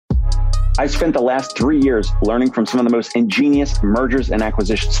I've spent the last 3 years learning from some of the most ingenious mergers and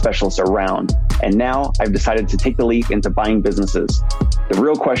acquisition specialists around. And now I've decided to take the leap into buying businesses. The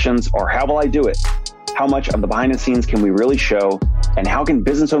real questions are, how will I do it? How much of the behind the scenes can we really show? And how can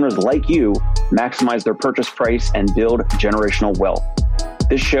business owners like you maximize their purchase price and build generational wealth?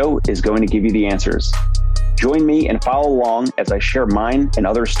 This show is going to give you the answers. Join me and follow along as I share mine and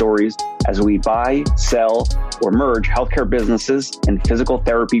other stories as we buy, sell, or merge healthcare businesses and physical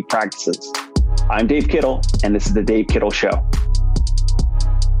therapy practices. I'm Dave Kittle, and this is The Dave Kittle Show.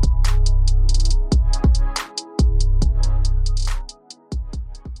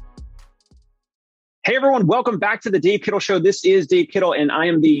 Hey everyone, welcome back to The Dave Kittle Show. This is Dave Kittle, and I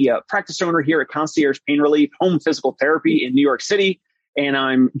am the practice owner here at Concierge Pain Relief Home Physical Therapy in New York City. And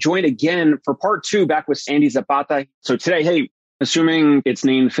I'm joined again for part 2 back with Sandy Zapata. So today, hey, assuming it's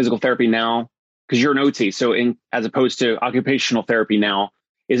named physical therapy now, because you're an OT, so as opposed to occupational therapy now,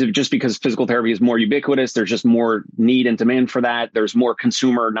 is it just because physical therapy is more ubiquitous? There's just more need and demand for that. There's more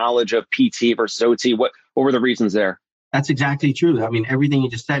consumer knowledge of PT versus OT. What were the reasons there? That's exactly true. I mean, everything you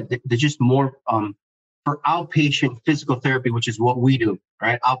just said, there's just more for outpatient physical therapy, which is what we do,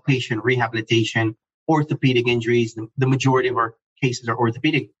 right? Outpatient rehabilitation, orthopedic injuries. The majority of our cases are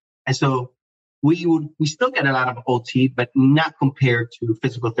orthopedic. And so we still get a lot of OT, but not compared to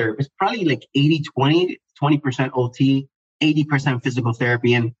physical therapy. It's probably like 80-20, 20% OT, 80% physical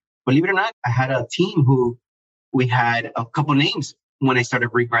therapy. And believe it or not, I had a team who we had a couple names when I started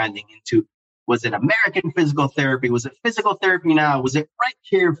rebranding into, was it American Physical Therapy? Was it Physical Therapy Now? Was it Right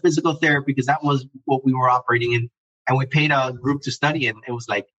Here Physical Therapy? Because that was what we were operating in. And we paid a group to study, and it was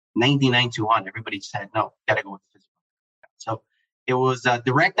like 99 to 1. Everybody said, no, gotta go with physical therapy. So it was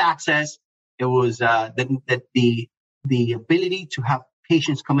direct access. It was the ability to have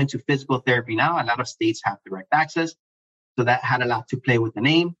patients come into physical therapy now. A lot of states have direct access. So that had a lot to play with the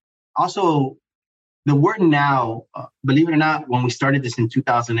name. Also, the word now, believe it or not, when we started this in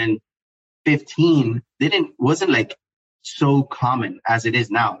 2015, wasn't like so common as it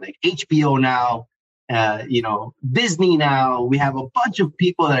is now. Like HBO now, Disney now. We have a bunch of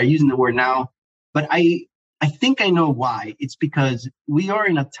people that are using the word now. But I think I know why. It's because we are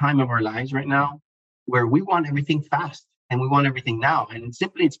in a time of our lives right now where we want everything fast and we want everything now. And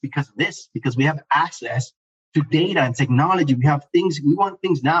simply it's because of this, because we have access to data and technology. We want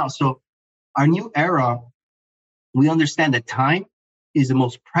things now. So our new era, we understand that time is the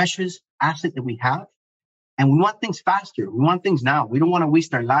most precious asset that we have. And we want things faster. We want things now. We don't want to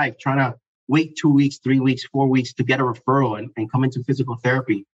waste our life trying to wait 2 weeks, 3 weeks, 4 weeks to get a referral and come into physical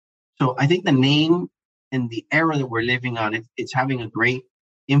therapy. So I think the name and the era that we're living on, it's having a great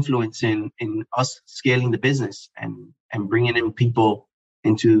influence in us scaling the business and bringing in people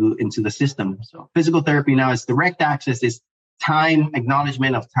into the system. So physical therapy now is direct access, is time,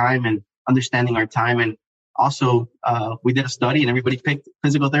 acknowledgement of time and understanding our time. And also, we did a study and everybody picked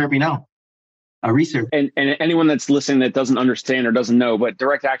physical therapy now. Research. And anyone that's listening that doesn't understand or doesn't know, but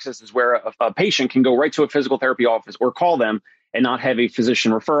direct access is where a patient can go right to a physical therapy office or call them and not have a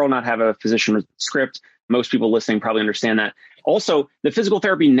physician referral, not have a physician script. Most people listening probably understand that. Also, the physical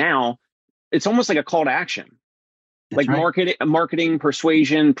therapy now, it's almost like a call to action. That's like right. Marketing,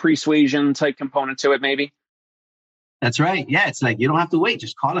 persuasion type component to it, maybe. That's right. Yeah, it's like you don't have to wait.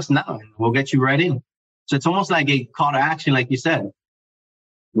 Just call us now and we'll get you right in. So it's almost like a call to action, like you said.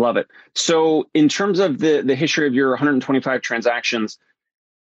 Love it. So in terms of the history of your 125 transactions,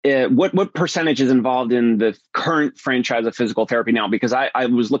 what percentage is involved in the current franchise of physical therapy now? Because I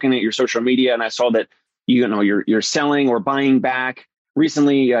was looking at your social media and I saw that you're selling or buying back.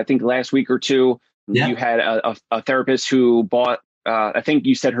 Recently, I think last week or two, You had a therapist who bought, I think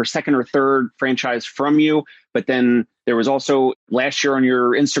you said her second or third franchise from you. But then there was also last year on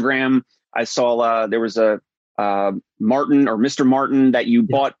your Instagram, I saw there was a Martin or Mr. Martin that you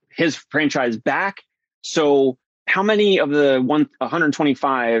bought his franchise back. So how many of the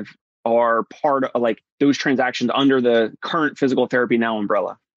 125 are part of like those transactions under the current physical therapy now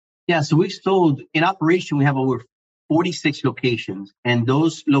umbrella? Yeah, so we've sold in operation. We have over 46 locations, and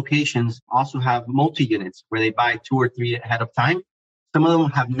those locations also have multi-units where they buy 2 or 3 ahead of time. Some of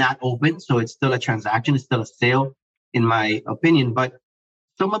them have not opened, so it's still a transaction. It's still a sale, in my opinion. But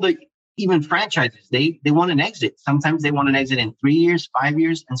some of the even franchises, they want an exit. Sometimes they want an exit in 3 years, 5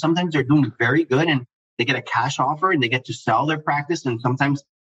 years, and sometimes they're doing very good and they get a cash offer and they get to sell their practice. And sometimes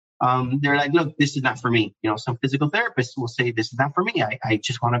they're like, look, this is not for me. Some physical therapists will say, this is not for me. I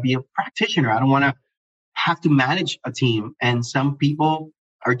just want to be a practitioner. I don't want to have to manage a team. And some people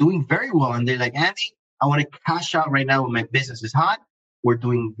are doing very well. And they're like, Andy, I want to cash out right now when my business is hot. We're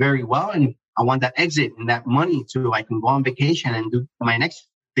doing very well. And I want that exit and that money so I can go on vacation and do my next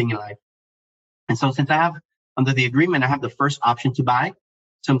thing in life. And so since I have under the agreement, I have the first option to buy.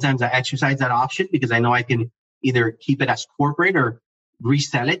 Sometimes I exercise that option because I know I can either keep it as corporate or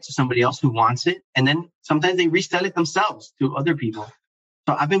resell it to somebody else who wants it. And then sometimes they resell it themselves to other people.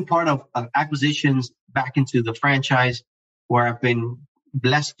 So I've been part of acquisitions back into the franchise where I've been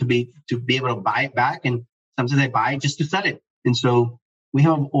blessed to be able to buy it back. And sometimes I buy it just to sell it. And so we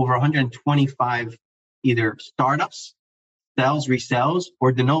have over 125 either startups, sales, resells,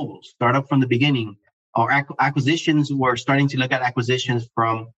 or de novos, startup from the beginning. Or acquisitions, we're starting to look at acquisitions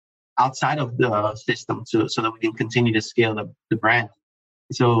from outside of the system so that we can continue to scale the brand.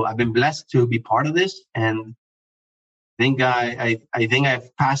 So I've been blessed to be part of this, and I think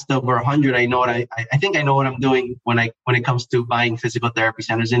I've passed over 100. I think I know what I'm doing when it comes to buying physical therapy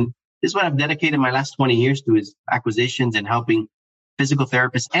centers, and this is what I've dedicated my last 20 years to, is acquisitions and helping physical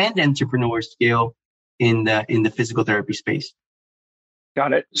therapists and entrepreneurs scale in the physical therapy space.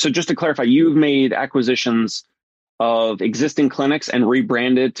 Got it. So just to clarify, you've made acquisitions of existing clinics and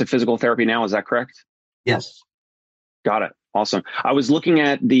rebranded to Physical Therapy Now. Is that correct? Yes. Got it. Awesome. I was looking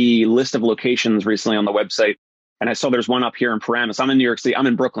at the list of locations recently on the website, and I saw there's one up here in Paramus. I'm in New York City. I'm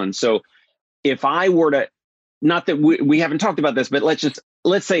in Brooklyn. So if I were to, not that we haven't talked about this, but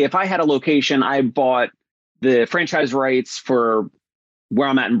let's say if I had a location, I bought the franchise rights for where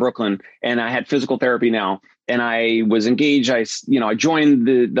I'm at in Brooklyn, and I had Physical Therapy Now, and I was engaged. I joined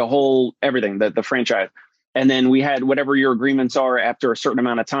the whole everything, the franchise, and then we had whatever your agreements are. After a certain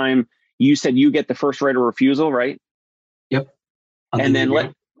amount of time, you said you get the first right of refusal, right? Yep. And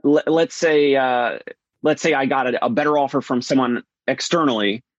then let's say I got a better offer from someone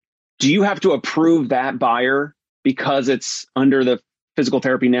externally. Do you have to approve that buyer because it's under the Physical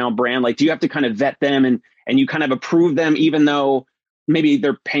Therapy Now brand? Like, do you have to kind of vet them and you kind of approve them, even though maybe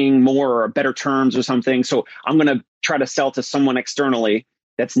they're paying more or better terms or something? So I'm going to try to sell to someone externally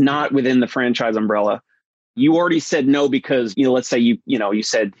that's not within the franchise umbrella. You already said no because, let's say you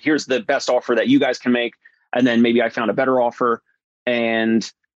said, here's the best offer that you guys can make. And then maybe I found a better offer, and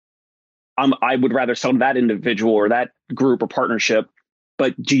I would rather sell to that individual or that group or partnership.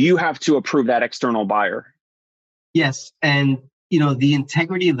 But do you have to approve that external buyer? Yes. And, the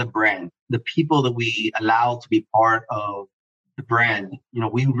integrity of the brand, the people that we allow to be part of the brand,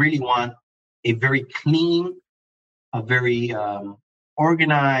 we really want a very clean, a very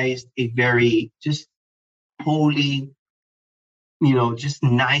organized, a very just holy, just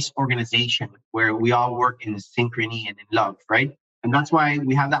nice organization where we all work in synchrony and in love, right? And that's why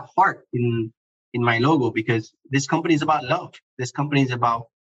we have that heart in my logo, because this company is about love. This company is about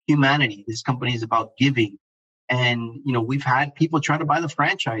humanity. This company is about giving. And, we've had people try to buy the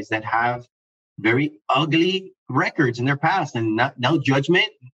franchise that have very ugly records in their past, and no judgment.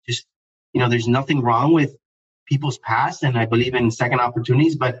 Just, there's nothing wrong with people's past. And I believe in second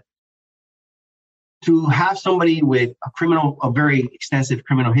opportunities, but to have somebody with a very extensive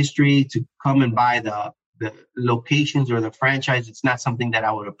criminal history to come and buy the locations or the franchise, it's not something that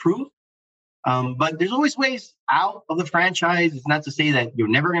I would approve. But there's always ways out of the franchise. It's not to say that you're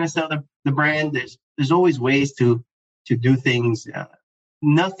never going to sell the brand. There's always ways to do things.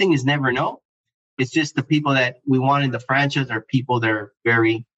 Nothing is never no. It's just the people that we want in the franchise are people that are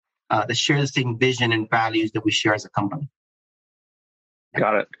very that share the same vision and values that we share as a company.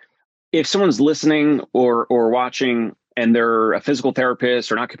 Got it. If someone's listening or watching and they're a physical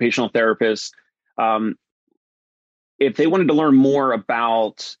therapist or an occupational therapist, if they wanted to learn more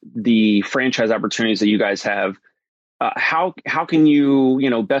about the franchise opportunities that you guys have, how can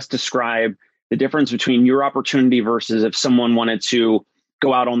you best describe the difference between your opportunity versus if someone wanted to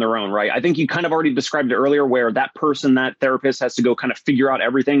go out on their own, right? I think you kind of already described it earlier, where that therapist has to go kind of figure out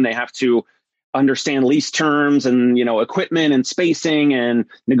everything. They have to understand lease terms and, equipment and spacing and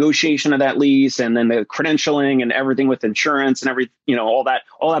negotiation of that lease, and then the credentialing and everything with insurance and all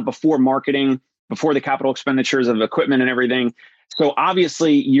that before marketing, before the capital expenditures of equipment and everything. So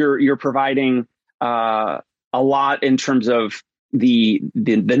obviously you're providing a lot in terms of the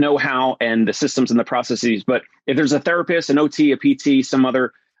know-how and the systems and the processes. But if there's a therapist, an OT, a PT, some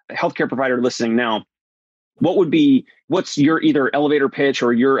other healthcare provider listening now, what's your either elevator pitch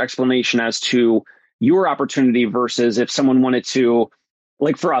or your explanation as to your opportunity versus if someone wanted to,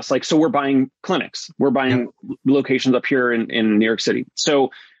 like for us, so we're buying clinics, we're buying locations up here in New York City.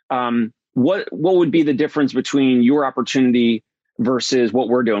 So what would be the difference between your opportunity versus what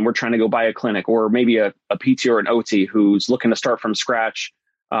we're doing? We're trying to go buy a clinic, or maybe a PT or an OT who's looking to start from scratch.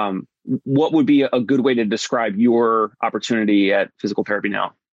 What would be a good way to describe your opportunity at Physical Therapy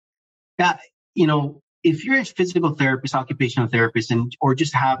Now? Yeah, if you're a physical therapist, occupational therapist, or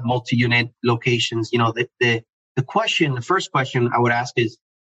just have multi-unit locations, the first question I would ask is,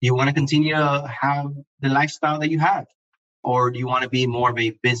 Do you want to continue to have the lifestyle that you have? Or do you want to be more of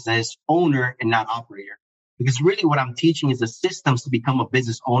a business owner and not operator? Because really what I'm teaching is the systems to become a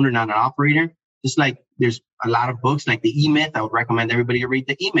business owner, not an operator. Just like there's a lot of books like the E-Myth. I would recommend everybody to read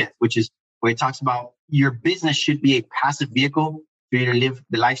the E-Myth, which is where it talks about your business should be a passive vehicle for you to live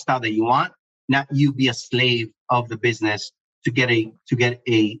the lifestyle that you want, not you be a slave of the business to get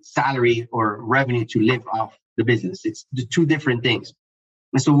a salary or revenue to live off the business. It's the two different things.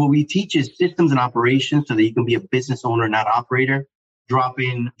 And so what we teach is systems and operations so that you can be a business owner, not operator, drop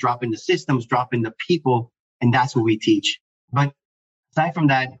in the systems, drop in the people. And that's what we teach. But aside from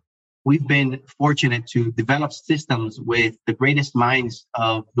that, we've been fortunate to develop systems with the greatest minds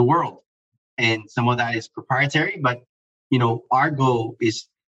of the world. And some of that is proprietary, but our goal is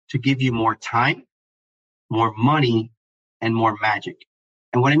to give you more time, more money, and more magic.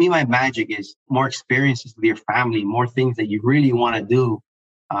 And what I mean by magic is more experiences with your family, more things that you really want to do.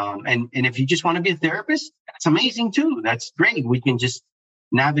 And if you just want to be a therapist, that's amazing too. That's great. We can just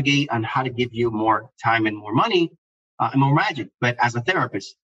navigate on how to give you more time and more money and more magic, but as a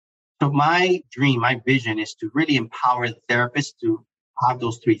therapist. So my dream, my vision is to really empower the therapist to have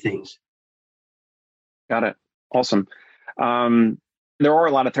those three things. Got it. Awesome. There are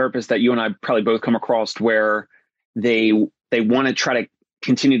a lot of therapists that you and I probably both come across where they want to try to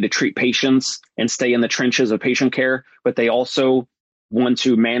continue to treat patients and stay in the trenches of patient care, but they also want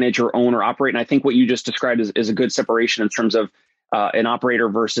to manage or own or operate. And I think what you just described is a good separation in terms of an operator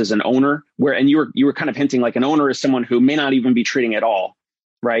versus an owner. And you were kind of hinting like an owner is someone who may not even be treating at all,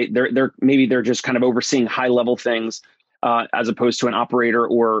 right? They're just kind of overseeing high level things as opposed to an operator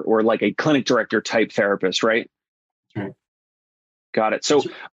or like a clinic director type therapist, right? Right. Got it. So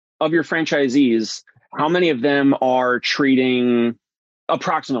of your franchisees, how many of them are treating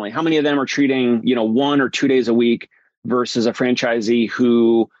approximately? How many of them are treating 1 or 2 days a week versus a franchisee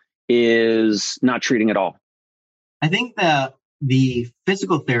who is not treating at all? I think that the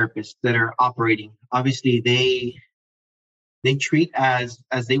physical therapists that are operating, obviously they treat as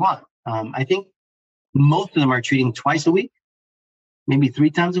they want. I think most of them are treating twice a week, maybe 3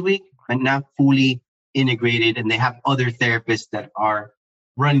 times a week, but not fully integrated. And they have other therapists that are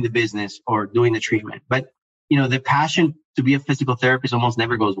running the business or doing the treatment. But the passion to be a physical therapist almost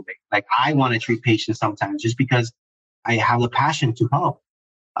never goes away. Like I want to treat patients sometimes just because I have the passion to help.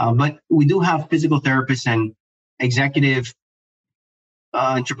 But we do have physical therapists and executive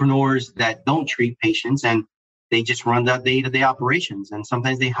entrepreneurs that don't treat patients and they just run the day-to-day operations. And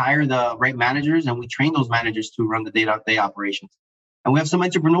sometimes they hire the right managers and we train those managers to run the day-to-day operations. And we have some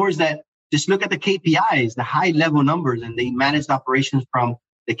entrepreneurs that just look at the KPIs, the high level numbers, and they manage the operations from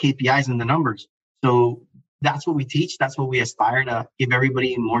the KPIs and the numbers. So that's what we teach. That's what we aspire to give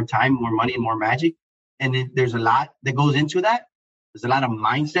everybody more time, more money, and more magic. And there's a lot that goes into that. There's a lot of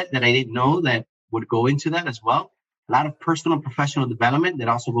mindset that I didn't know that would go into that as well. A lot of personal and professional development that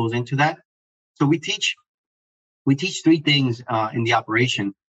also goes into that. So we teach 3 things in the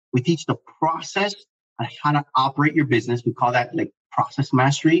operation. We teach the process on how to operate your business. We call that like process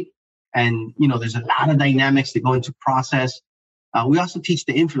mastery. And, there's a lot of dynamics that go into process. We also teach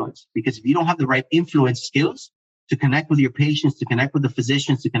the influence, because if you don't have the right influence skills to connect with your patients, to connect with the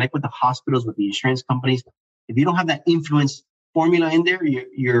physicians, to connect with the hospitals, with the insurance companies, if you don't have that influence formula in there,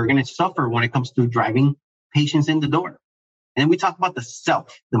 you're going to suffer when it comes to driving patients in the door. And then we talk about the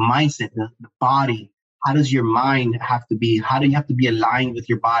self, the mindset, the body. How does your mind have to be? How do you have to be aligned with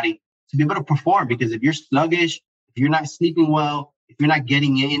your body to be able to perform? Because if you're sluggish, if you're not sleeping well, if you're not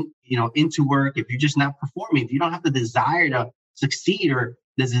getting into work, if you're just not performing, if you don't have the desire to succeed or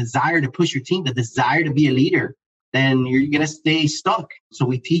the desire to push your team, the desire to be a leader, then you're going to stay stuck. So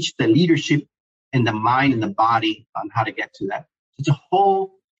we teach the leadership and the mind and the body on how to get to that. It's a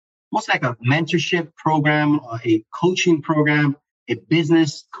whole, almost like a mentorship program, a coaching program, a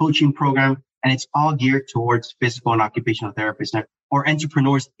business coaching program, and it's all geared towards physical and occupational therapists or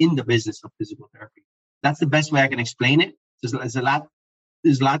entrepreneurs in the business of physical therapy. That's the best way I can explain it. There's a lot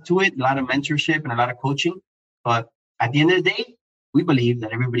to it, a lot of mentorship and a lot of coaching. But at the end of the day, we believe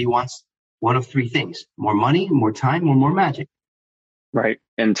that everybody wants one of 3 things: more money, more time, or more magic. Right.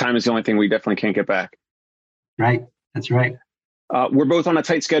 And time is the only thing we definitely can't get back. Right. That's right. We're both on a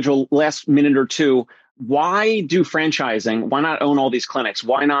tight schedule. Last minute or two. Why do franchising? Why not own all these clinics?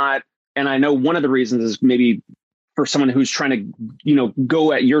 Why not? And I know one of the reasons is maybe for someone who's trying to,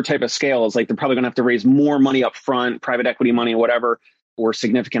 go at your type of scale is like they're probably going to have to raise more money up front, private equity money or whatever, or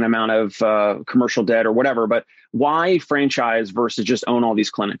significant amount of commercial debt or whatever. But why franchise versus just own all these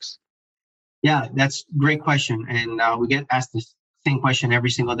clinics? Yeah, that's a great question. And we get asked this same question every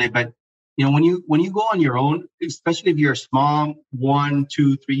single day. But When you go on your own, especially if you're a small 1,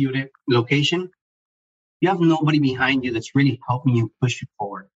 2, 3 unit location, you have nobody behind you that's really helping you push you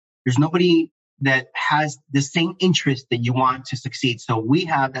forward. There's nobody that has the same interest that you want to succeed. So we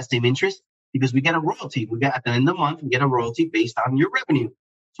have that same interest because we get a royalty. We get at the end of the month, we get a royalty based on your revenue.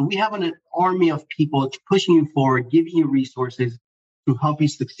 So we have an army of people pushing you forward, giving you resources to help you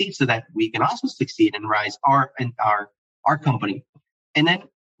succeed so that we can also succeed and rise our company. And then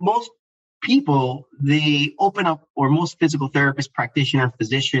most people, they open up, or most physical therapists, practitioners,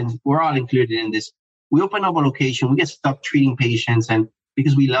 physicians, we're all included in this. We open up a location, we get stuck treating patients, and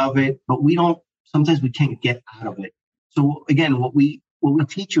because we love it, but sometimes we can't get out of it. So again, what we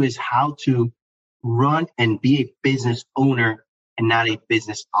teach you is how to run and be a business owner and not a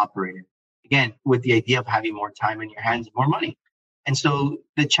business operator. Again, with the idea of having more time in your hands, more money. And so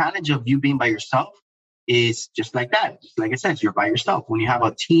the challenge of you being by yourself is just like that. Just like I said, you're by yourself. When you have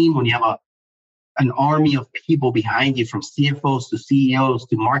a team, when you have an army of people behind you, from CFOs to CEOs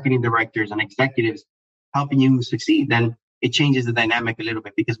to marketing directors and executives helping you succeed, then it changes the dynamic a little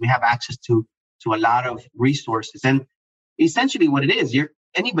bit because we have access to a lot of resources. And essentially what it is,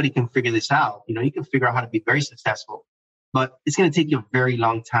 anybody can figure this out. You can figure out how to be very successful, but it's going to take you a very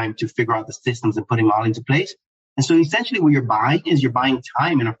long time to figure out the systems and put them all into place. And so essentially what you're buying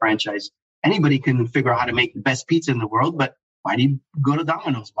time in a franchise. Anybody can figure out how to make the best pizza in the world, but why do you go to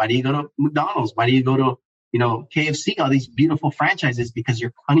Domino's? Why do you go to McDonald's? Why do you go to, KFC, all these beautiful franchises? Because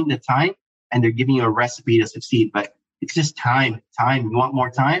you're cutting the time and they're giving you a recipe to succeed. But it's just time. You want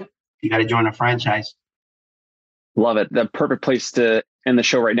more time? You got to join a franchise. Love it. The perfect place to end the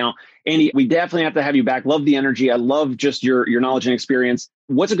show right now. Andy, we definitely have to have you back. Love the energy. I love just your knowledge and experience.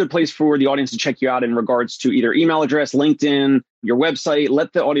 What's a good place for the audience to check you out in regards to either email address, LinkedIn, your website?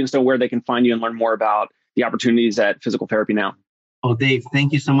 Let the audience know where they can find you and learn more about the opportunities at Physical Therapy Now. Oh, Dave,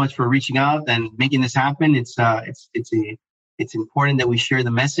 thank you so much for reaching out and making this happen. It's important that we share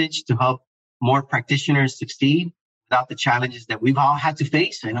the message to help more practitioners succeed without the challenges that we've all had to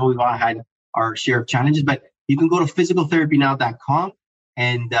face. I know we've all had our share of challenges, but you can go to physicaltherapynow.com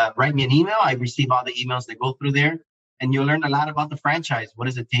and write me an email. I receive all the emails that go through there, and you'll learn a lot about the franchise. What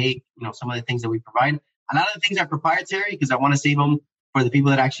does it take? Some of the things that we provide. A lot of the things are proprietary because I want to save them for the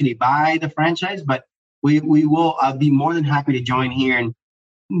people that actually buy the franchise, but I'll be more than happy to join here and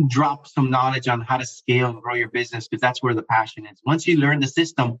drop some knowledge on how to scale and grow your business, because that's where the passion is. Once you learn the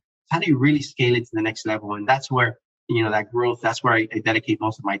system, how do you really scale it to the next level? And that's where, that growth, that's where I dedicate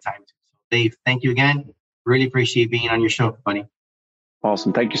most of my time to. So Dave, thank you again. Really appreciate being on your show, buddy.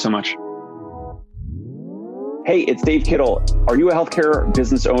 Awesome. Thank you so much. Hey, it's Dave Kittle. Are you a healthcare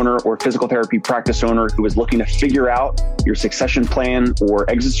business owner or physical therapy practice owner who is looking to figure out your succession plan or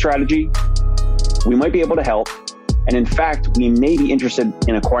exit strategy? We might be able to help. And in fact, we may be interested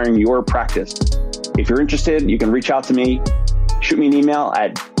in acquiring your practice. If you're interested, you can reach out to me. Shoot me an email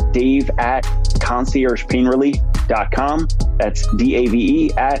at dave@conciergepainrelief.com. That's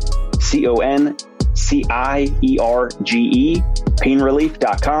DAVE at CONCIERGE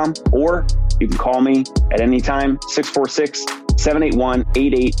painrelief.com. Or you can call me at any time,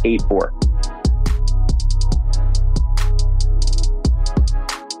 646-781-8884.